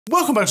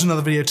Welcome back to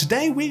another video.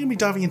 Today we're going to be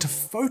diving into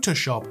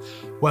Photoshop,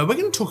 where we're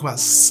going to talk about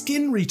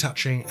skin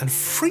retouching and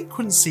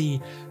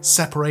frequency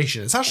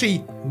separation. It's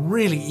actually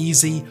really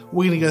easy.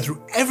 We're going to go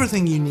through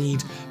everything you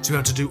need to be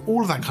able to do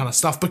all of that kind of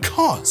stuff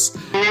because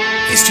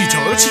it's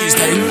Tutorial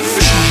Tuesday.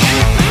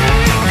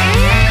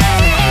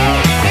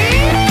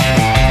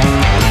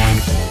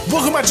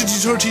 Welcome back to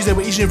Tutorial Tuesday,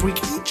 where each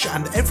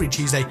and every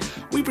Tuesday,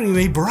 we bring you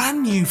a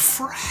brand new,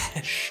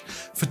 fresh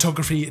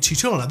photography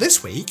tutorial. Now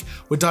this week,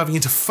 we're diving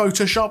into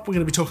Photoshop. We're going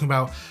to be talking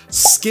about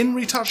skin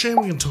retouching.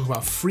 We're going to talk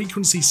about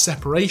frequency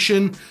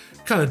separation,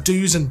 kind of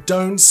do's and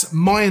don'ts,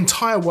 my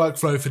entire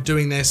workflow for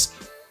doing this.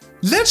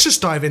 Let's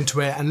just dive into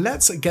it and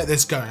let's get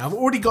this going. I've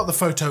already got the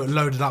photo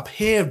loaded up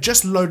here. I've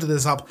just loaded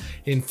this up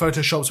in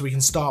Photoshop so we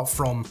can start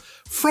from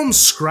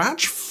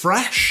scratch,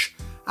 fresh.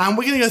 And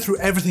we're going to go through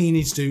everything you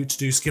need to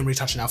do skin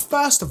retouching. Now,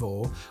 first of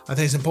all, I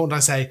think it's important I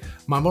say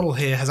my model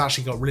here has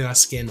actually got really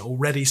nice skin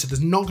already, so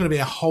there's not going to be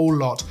a whole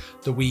lot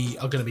that we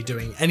are going to be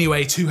doing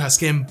anyway to her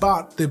skin,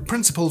 but the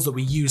principles that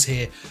we use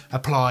here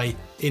apply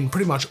in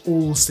pretty much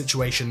all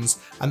situations,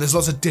 and there's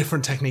lots of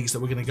different techniques that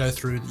we're going to go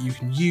through that you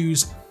can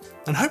use,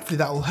 and hopefully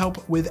that will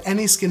help with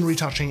any skin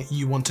retouching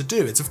you want to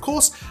do. It's of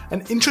course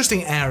an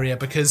interesting area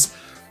because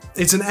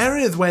it's an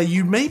area where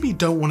you maybe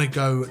don't want to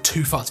go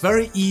too far. It's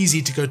very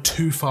easy to go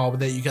too far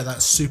with it. You get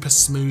that super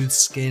smooth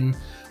skin.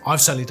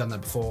 I've certainly done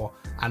that before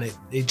and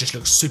it just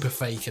looks super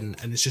fake and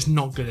it's just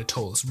not good at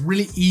all. It's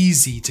really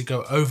easy to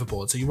go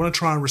overboard. So you want to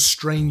try and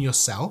restrain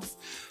yourself.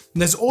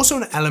 And there's also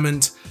an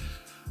element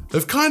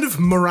of kind of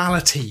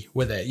morality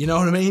with it. You know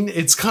what I mean?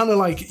 It's kind of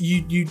like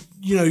you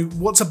know,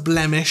 what's a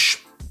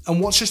blemish and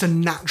what's just a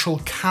natural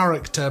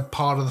character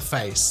part of the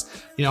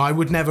face. You know, I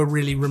would never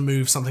really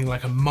remove something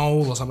like a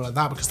mole or something like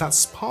that because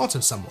that's part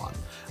of someone.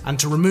 And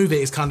to remove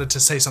it is kind of to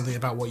say something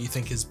about what you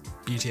think is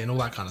beauty and all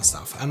that kind of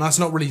stuff. And that's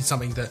not really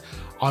something that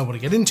I want to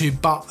get into,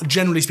 but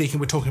generally speaking,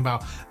 we're talking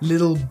about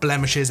little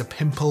blemishes, a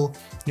pimple,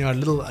 you know, a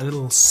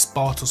little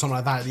spot or something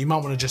like that. You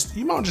might want to just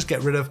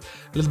get rid of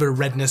a little bit of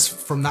redness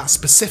from that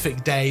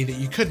specific day that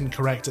you couldn't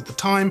correct at the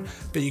time,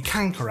 but you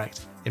can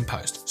correct in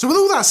post. So with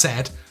all that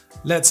said,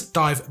 let's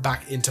dive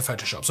back into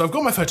Photoshop. So I've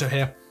got my photo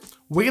here.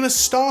 We're going to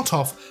start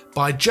off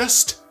by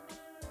just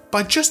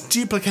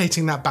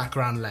duplicating that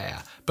background layer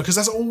because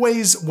that's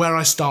always where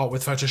I start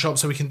with Photoshop.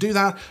 So we can do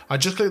that. I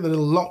just click the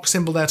little lock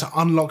symbol there to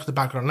unlock the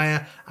background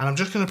layer and I'm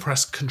just going to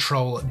press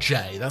Ctrl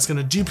J. That's going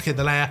to duplicate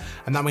the layer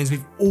and that means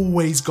we've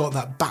always got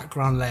that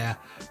background layer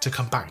to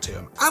come back to.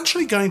 I'm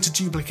actually going to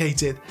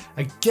duplicate it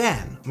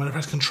again. I'm going to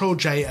press Ctrl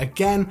J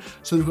again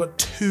so we've got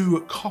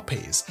two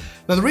copies.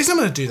 Now the reason I'm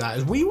going to do that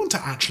is we want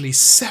to actually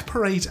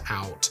separate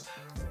out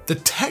the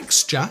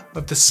texture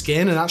of the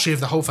skin and actually of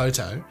the whole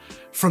photo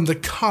from the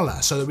color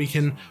so that we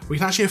can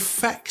actually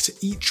affect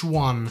each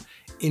one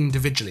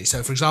individually.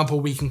 So for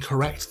example, we can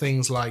correct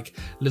things like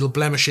little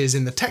blemishes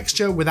in the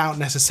texture without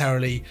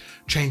necessarily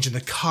changing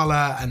the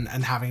color and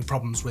having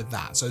problems with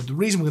that. So the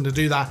reason we're going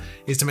to do that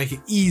is to make it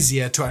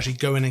easier to actually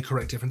go in and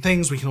correct different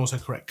things. We can also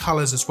correct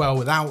colors as well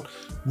without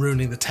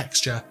ruining the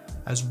texture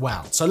as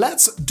well. So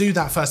let's do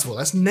that first of all.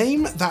 Let's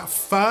name that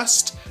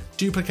first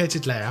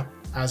duplicated layer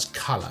as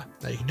color.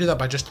 Now you can do that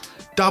by just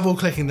double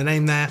clicking the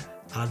name there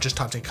and I've just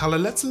typed in color.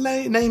 Let's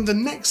name the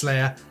next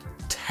layer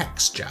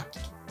texture.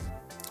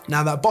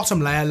 Now that bottom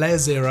layer, layer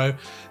 0,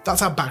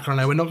 that's our background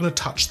layer. We're not going to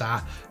touch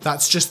that.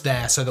 That's just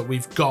there so that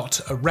we've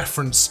got a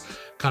reference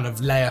kind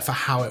of layer for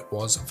how it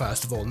was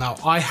first of all. Now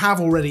I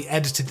have already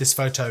edited this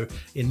photo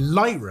in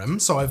Lightroom,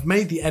 so I've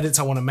made the edits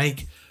I want to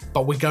make,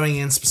 but we're going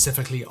in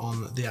specifically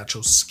on the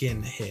actual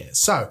skin here.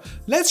 So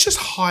let's just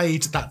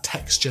hide that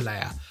texture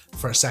layer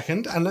for a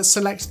second and let's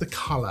select the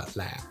color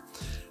layer.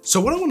 So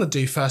what I want to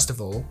do first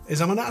of all is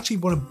I'm going to actually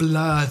want to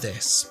blur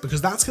this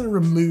because that's going to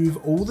remove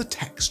all the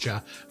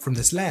texture from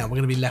this layer. We're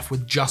going to be left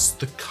with just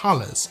the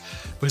colors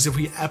because if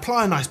we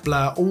apply a nice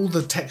blur, all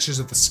the textures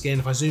of the skin,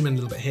 if I zoom in a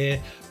little bit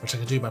here, which I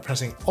can do by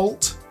pressing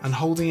Alt and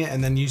holding it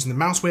and then using the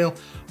mouse wheel,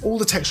 all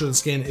the texture of the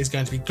skin is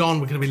going to be gone.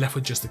 We're going to be left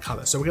with just the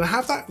color. So we're going to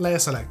have that layer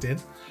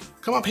selected,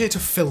 come up here to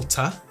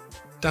filter,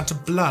 down to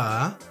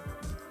blur,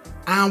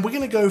 and we're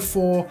going to go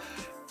for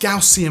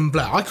Gaussian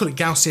blur. I call it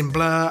Gaussian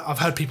blur. I've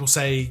heard people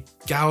say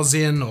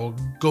Gaussian or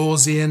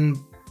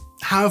Gaussian.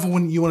 However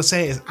you want to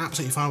say it is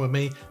absolutely fine with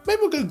me. Maybe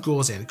we'll go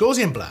Gaussian,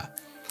 Gaussian blur.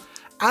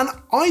 And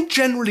I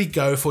generally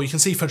go for, you can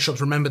see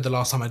Photoshop's remembered the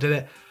last time I did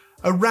it,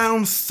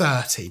 around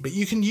 30, but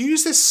you can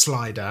use this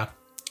slider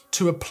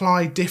to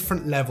apply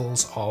different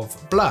levels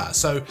of blur.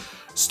 So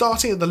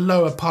starting at the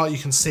lower part, you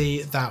can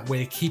see that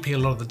we're keeping a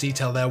lot of the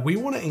detail there. We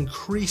want to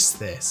increase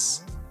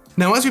this.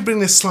 Now, as we bring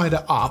this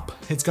slider up,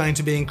 it's going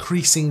to be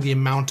increasing the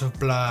amount of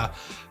blur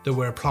that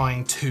we're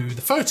applying to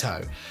the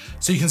photo.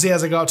 So you can see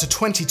as I go up to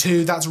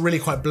 22, that's really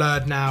quite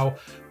blurred now,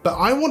 but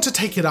I want to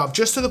take it up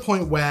just to the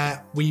point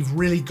where we've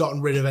really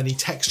gotten rid of any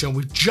texture and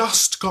we've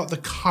just got the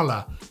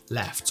color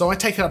left. So I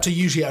take it up to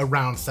usually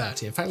around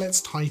 30. In fact, let's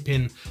type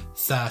in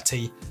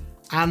 30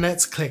 and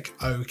let's click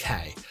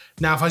OK.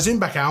 Now, if I zoom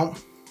back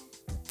out,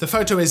 the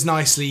photo is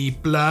nicely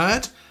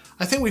blurred.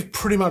 I think we've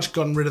pretty much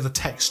gotten rid of the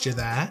texture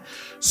there.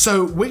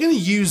 So we're going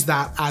to use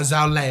that as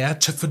our layer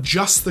for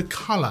just the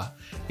color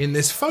in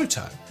this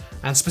photo,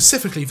 and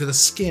specifically for the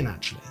skin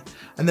actually.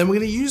 And then we're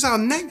going to use our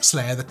next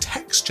layer, the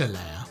texture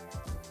layer,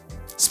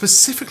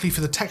 specifically for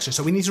the texture.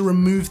 So we need to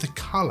remove the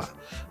color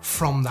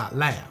from that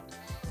layer.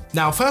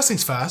 Now, first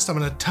things first, I'm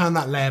going to turn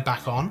that layer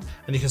back on,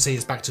 and you can see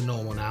it's back to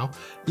normal now.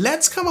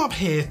 Let's come up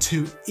here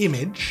to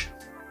Image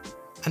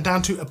and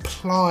down to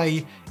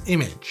Apply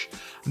Image.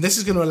 And this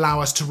is going to allow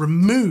us to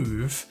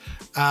remove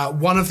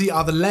one of the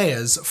other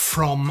layers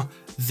from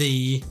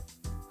the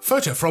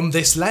photo, from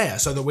this layer,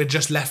 so that we're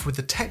just left with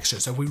the texture.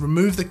 So if we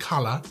remove the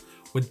color,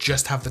 we'd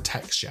just have the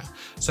texture.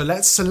 So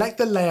let's select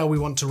the layer we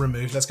want to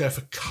remove. Let's go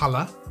for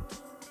color.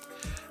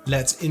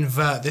 Let's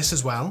invert this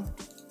as well.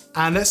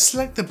 And let's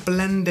select the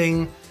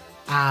blending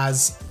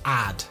as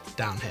add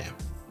down here.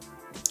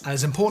 And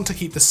it's important to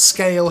keep the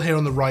scale here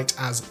on the right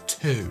as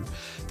 2.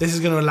 This is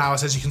going to allow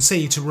us, as you can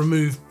see, to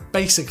remove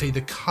basically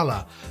the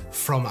color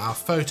from our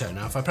photo.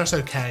 Now, if I press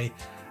OK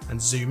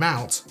and zoom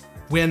out,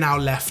 we're now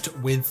left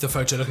with the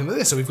photo looking like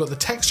this. So we've got the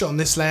texture on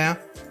this layer,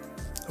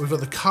 we've got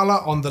the color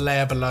on the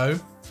layer below.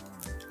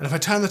 And if I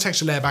turn the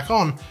texture layer back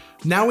on,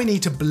 now we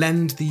need to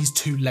blend these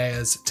 2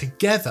 layers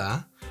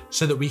together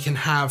so that we can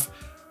have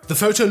the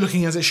photo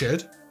looking as it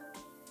should,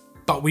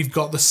 but we've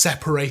got the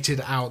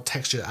separated out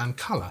texture and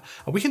color.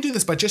 And we can do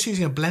this by just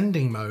using a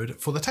blending mode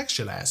for the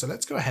texture layer. So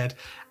let's go ahead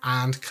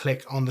and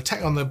click on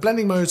the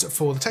blending modes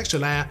for the texture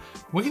layer.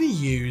 We're going to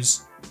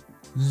use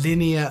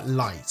linear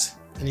light.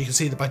 And you can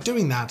see that by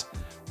doing that,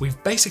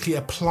 we've basically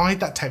applied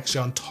that texture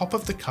on top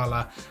of the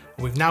color.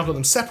 And we've now got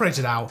them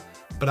separated out,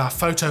 but our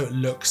photo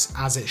looks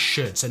as it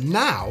should. So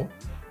now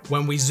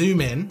when we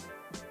zoom in,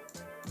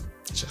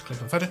 let's just click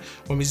on the photo.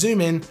 When we zoom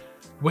in,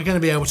 we're going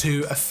to be able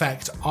to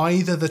affect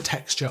either the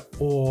texture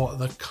or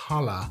the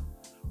color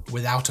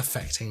without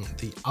affecting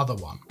the other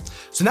one.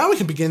 So now we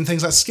can begin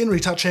things like skin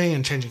retouching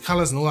and changing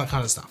colors and all that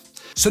kind of stuff.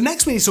 So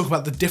next we need to talk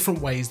about the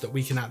different ways that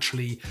we can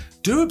actually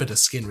do a bit of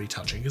skin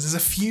retouching, because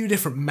there's a few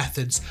different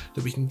methods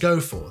that we can go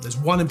for. There's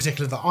one in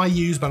particular that I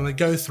use, but I'm going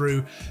to go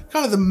through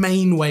kind of the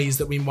main ways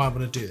that we might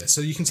want to do this.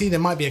 So you can see there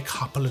might be a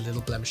couple of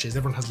little blemishes.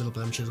 Everyone has little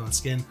blemishes on their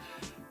skin.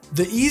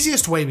 The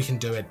easiest way we can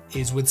do it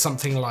is with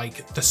something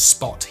like the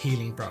spot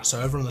healing brush.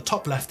 So over on the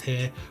top left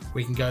here,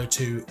 we can go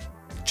to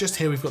just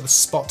here, we've got the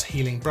spot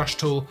healing brush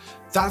tool.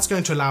 That's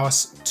going to allow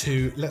us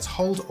to, let's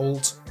hold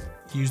Alt,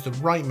 use the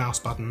right mouse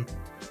button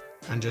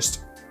and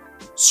just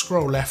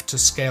scroll left to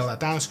scale that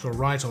down, scroll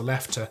right or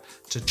left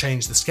to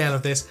change the scale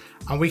of this.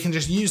 And we can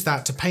just use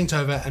that to paint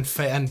over, and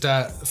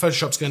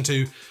Photoshop's going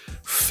to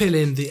fill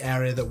in the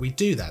area that we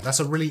do that. That's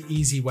a really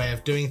easy way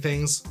of doing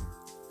things,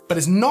 but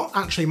it's not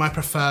actually my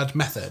preferred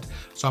method.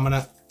 So I'm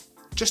gonna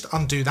just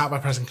undo that by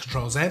pressing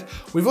Ctrl Z.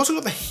 We've also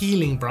got the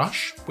healing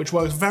brush, which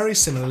works very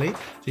similarly.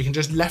 So you can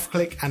just left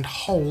click and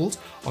hold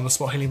on the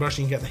spot healing brush,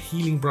 and you can get the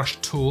healing brush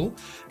tool.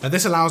 Now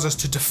this allows us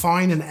to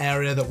define an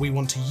area that we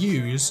want to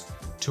use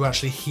to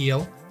actually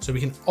heal. So we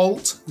can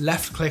Alt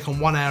left click on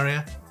one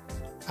area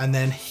and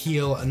then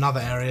heal another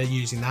area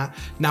using that.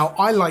 Now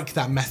I like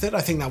that method. I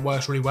think that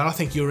works really well. I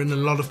think you're in a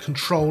lot of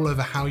control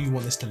over how you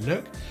want this to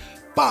look.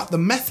 But the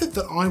method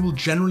that I will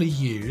generally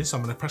use,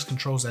 I'm going to press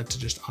Ctrl Z to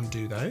just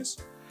undo those,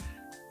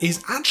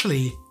 is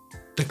actually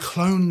the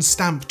clone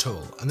stamp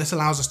tool. And this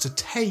allows us to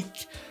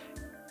take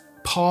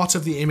part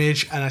of the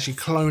image and actually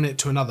clone it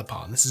to another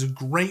part. And this is a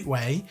great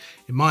way,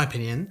 in my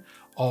opinion,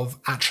 of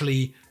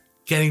actually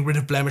getting rid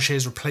of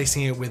blemishes,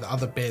 replacing it with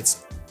other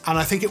bits. And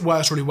I think it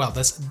works really well.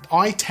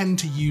 I tend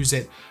to use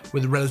it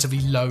with a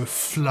relatively low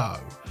flow,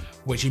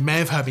 which you may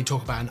have heard me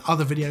talk about in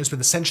other videos, but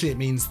essentially it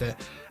means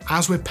that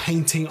as we're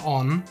painting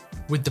on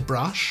with the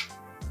brush,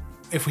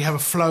 if we have a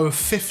flow of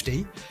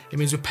 50, it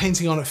means we're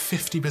painting on at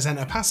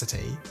 50%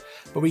 opacity,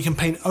 but we can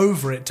paint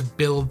over it to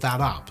build that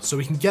up. So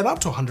we can get up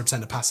to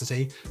 100%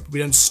 opacity, but we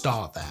don't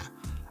start there.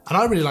 And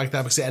I really like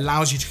that because it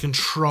allows you to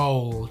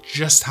control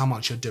just how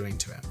much you're doing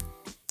to it.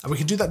 And we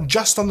can do that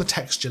just on the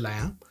texture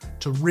layer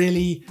to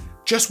really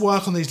just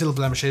work on these little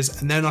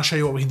blemishes, and then I'll show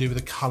you what we can do with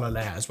the color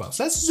layer as well.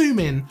 So let's zoom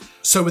in.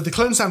 So with the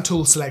clone stamp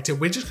tool selected,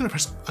 we're just going to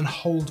press and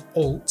hold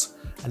Alt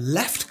and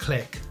left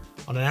click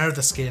on an area of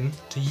the skin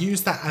to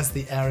use that as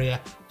the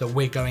area that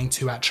we're going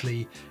to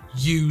actually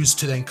use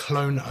to then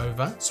clone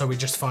over. So we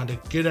just find a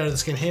good area of the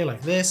skin here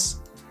like this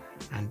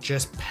and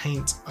just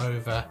paint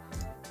over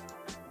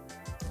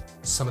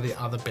some of the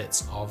other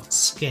bits of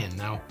skin.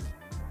 Now,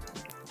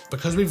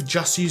 because we're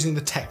just using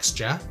the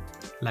texture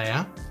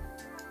layer,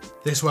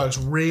 this works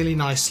really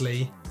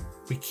nicely.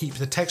 We keep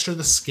the texture of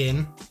the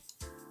skin.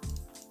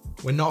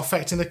 We're not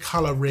affecting the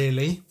color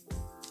really.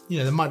 You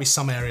know, there might be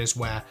some areas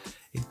where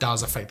it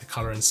does affect the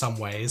color in some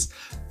ways,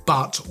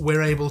 but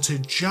we're able to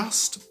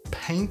just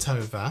paint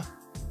over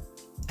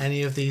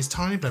any of these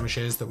tiny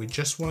blemishes that we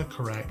just want to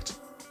correct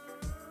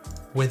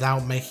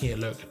without making it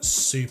look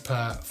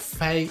super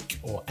fake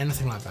or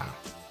anything like that.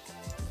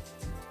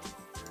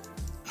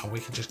 And we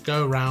can just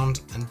go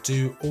around and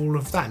do all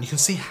of that. And you can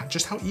see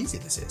just how easy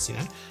this is, you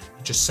know?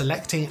 You're just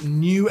selecting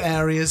new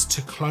areas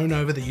to clone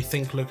over that you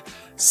think look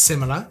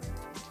similar.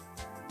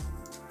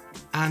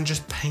 and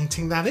just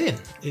painting that in.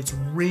 It's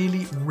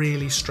really,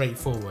 really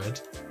straightforward,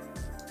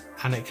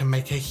 and it can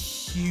make a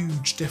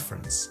huge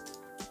difference.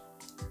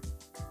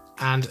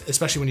 And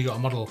especially when you've got a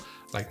model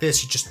like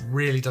this, it just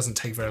really doesn't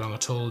take very long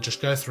at all.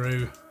 Just go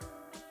through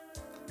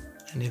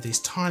any of these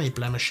tiny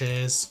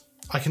blemishes.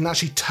 I can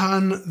actually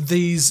turn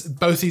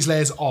both these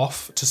layers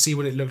off to see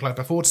what it looked like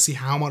before, to see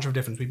how much of a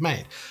difference we've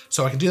made.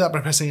 So I can do that by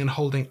pressing and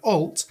holding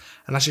Alt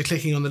and actually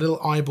clicking on the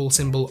little eyeball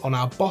symbol on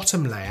our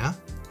bottom layer.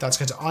 That's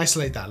going to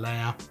isolate that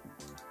layer.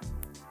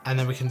 And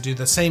then we can do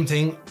the same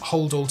thing,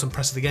 hold Alt and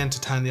press it again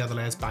to turn the other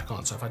layers back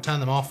on. So if I turn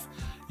them off,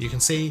 you can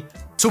see.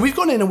 So we've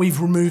gone in and we've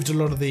removed a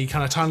lot of the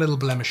kind of tiny little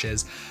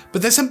blemishes,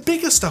 but there's some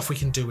bigger stuff we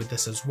can do with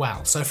this as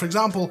well. So for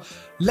example,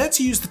 let's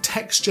use the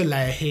texture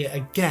layer here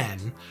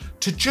again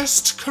to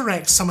just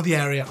correct some of the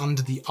area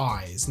under the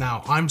eyes.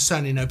 Now, I'm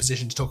certainly in no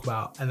position to talk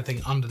about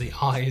anything under the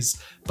eyes,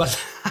 but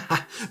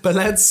but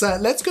let's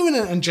go in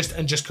and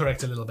just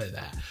correct a little bit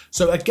there.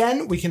 So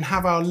again, we can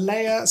have our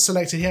layer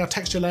selected here, our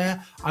texture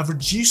layer. I've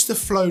reduced the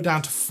flow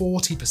down to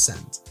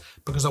 40%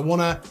 because I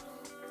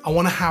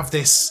wanna have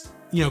this,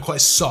 you know,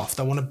 quite soft.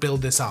 I want to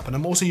build this up, and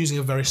I'm also using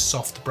a very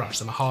soft brush,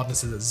 so my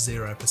hardness is at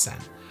 0%.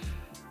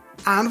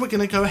 And we're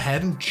going to go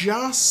ahead and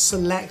just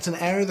select an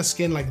area of the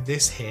skin like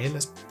this here.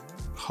 Let's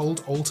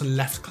hold Alt and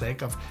left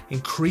click. I've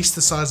increased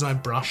the size of my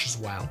brush as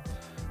well,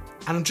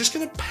 and I'm just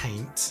going to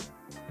paint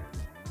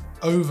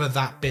over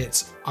that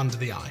bit under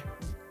the eye,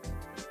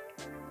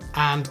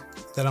 and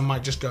then I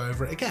might just go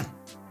over it again.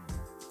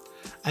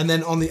 And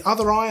then on the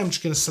other eye, I'm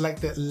just going to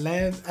select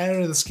the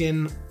area of the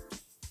skin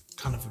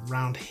kind of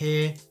around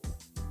here,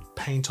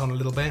 paint on a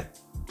little bit.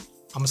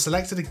 I'm gonna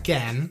select it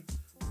again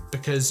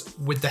because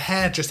with the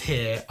hair just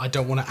here, I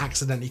don't want to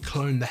accidentally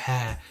clone the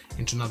hair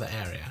into another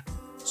area.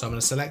 So I'm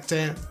gonna select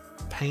it,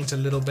 paint a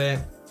little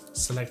bit,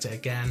 select it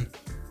again,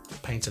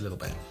 paint a little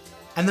bit.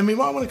 And then we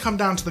might want to come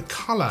down to the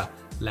color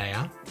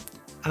layer,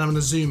 and I'm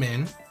gonna zoom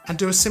in and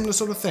do a similar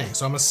sort of thing.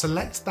 So I'm gonna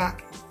select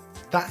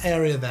that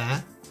area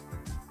there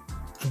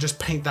and just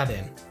paint that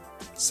in.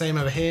 Same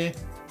over here,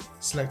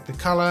 select the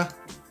color,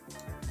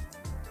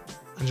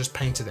 and just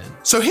paint it in.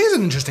 So here's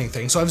an interesting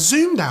thing. So I've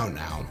zoomed out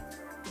now,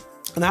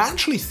 and I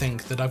actually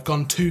think that I've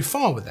gone too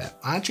far with it.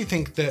 I actually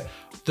think that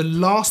the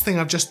last thing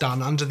I've just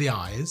done under the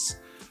eyes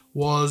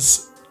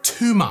was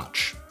too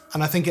much,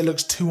 and I think it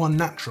looks too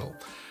unnatural.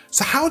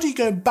 So how do you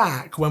go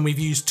back when we've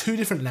used two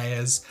different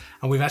layers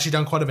and we've actually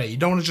done quite a bit? You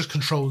don't want to just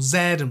Control Z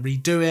and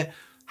redo it.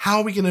 How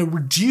are we going to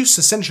reduce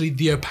essentially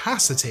the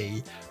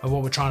opacity of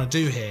what we're trying to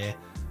do here?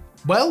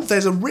 Well,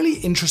 there's a really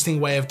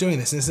interesting way of doing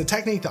this, and it's a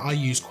technique that I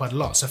use quite a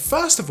lot. So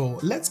first of all,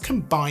 let's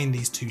combine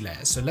these two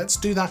layers. So let's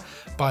do that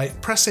by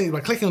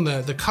clicking on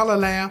the color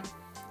layer,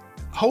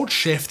 hold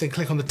Shift and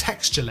click on the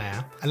texture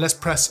layer, and let's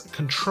press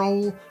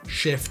Control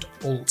Shift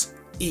Alt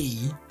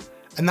E,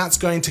 and that's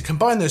going to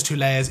combine those two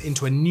layers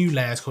into a new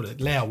layer. It's called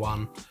Layer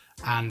 1,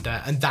 and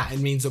that it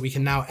means that we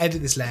can now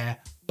edit this layer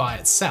by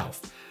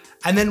itself.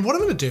 And then what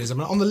I'm going to do is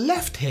on the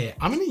left here,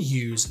 I'm going to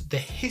use the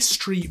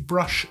History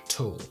Brush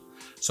tool.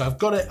 So I've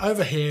got it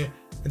over here,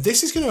 and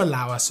this is going to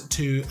allow us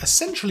to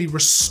essentially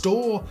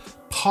restore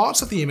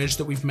parts of the image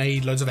that we've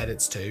made loads of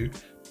edits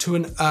to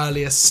an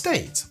earlier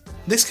state.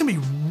 This can be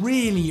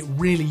really,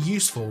 really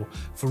useful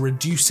for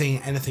reducing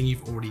anything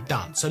you've already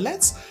done. So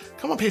let's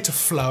come up here to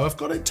flow. I've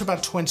got it to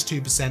about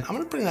 22%. I'm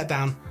going to bring that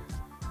down.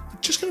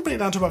 I'm just going to bring it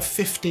down to about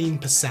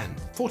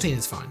 15%. 14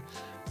 is fine.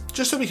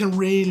 Just so we can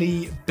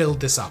really build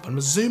this up. I'm going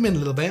to zoom in a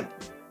little bit,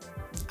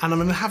 and I'm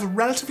going to have a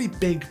relatively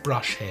big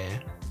brush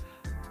here,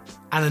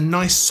 and a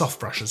nice soft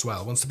brush as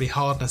well. It wants to be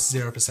hardness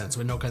 0%, so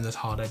we're not going those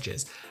hard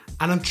edges.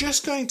 And I'm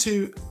just going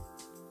to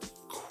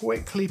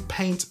quickly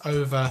paint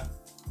over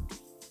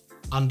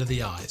under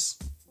the eyes.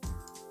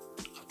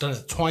 I've done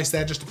it twice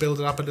there just to build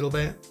it up a little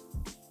bit.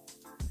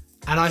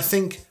 And I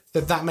think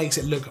that makes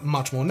it look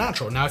much more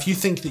natural. Now, if you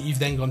think that you've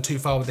then gone too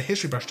far with the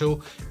History Brush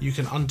tool, you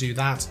can undo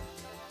that.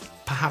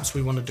 Perhaps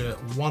we want to do it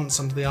once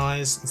under the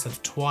eyes instead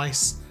of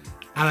twice.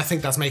 And I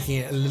think that's making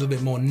it a little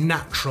bit more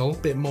natural, a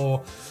bit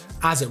more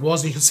as it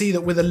was. And you can see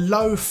that with a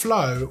low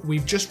flow,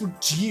 we've just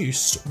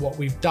reduced what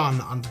we've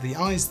done under the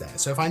eyes there.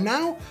 So if I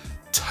now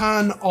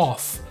turn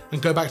off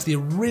and go back to the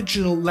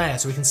original layer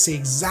so we can see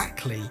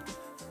exactly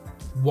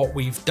what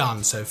we've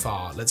done so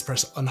far. Let's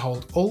press and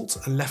hold Alt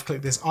and left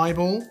click this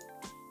eyeball,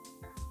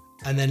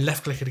 and then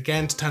left click it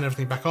again to turn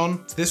everything back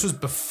on. So this was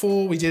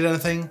before we did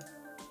anything,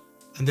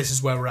 and this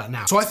is where we're at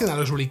now. So I think that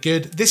looks really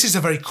good. This is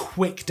a very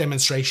quick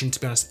demonstration, to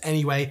be honest,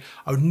 anyway.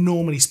 I would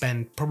normally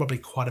spend probably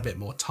quite a bit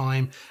more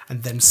time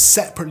and then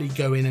separately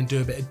go in and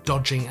do a bit of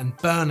dodging and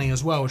burning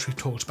as well, which we've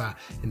talked about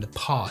in the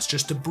past,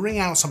 just to bring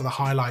out some of the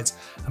highlights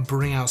and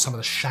bring out some of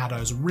the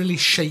shadows, really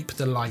shape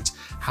the light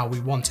how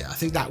we want it. I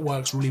think that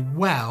works really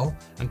well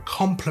and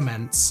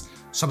complements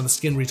some of the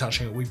skin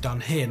retouching that we've done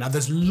here. Now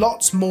there's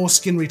lots more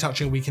skin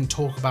retouching we can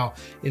talk about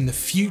in the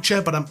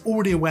future, but I'm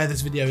already aware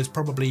this video is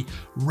probably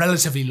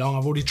relatively long.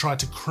 I've already tried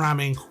to cram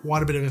in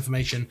quite a bit of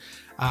information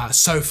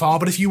so far,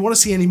 but if you want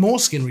to see any more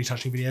skin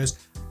retouching videos,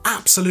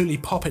 absolutely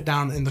pop it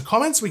down in the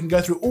comments. We can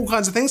go through all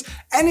kinds of things,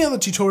 any other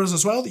tutorials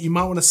as well that you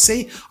might want to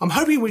see. I'm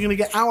hoping we're going to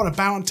get out and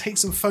about and take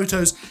some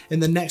photos in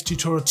the next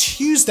tutorial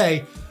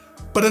Tuesday,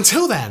 but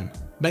until then,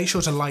 make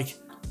sure to like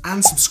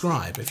and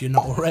subscribe if you're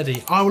not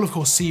already. I will of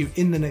course see you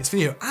in the next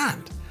video,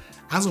 and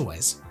as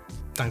always,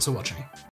 thanks for watching.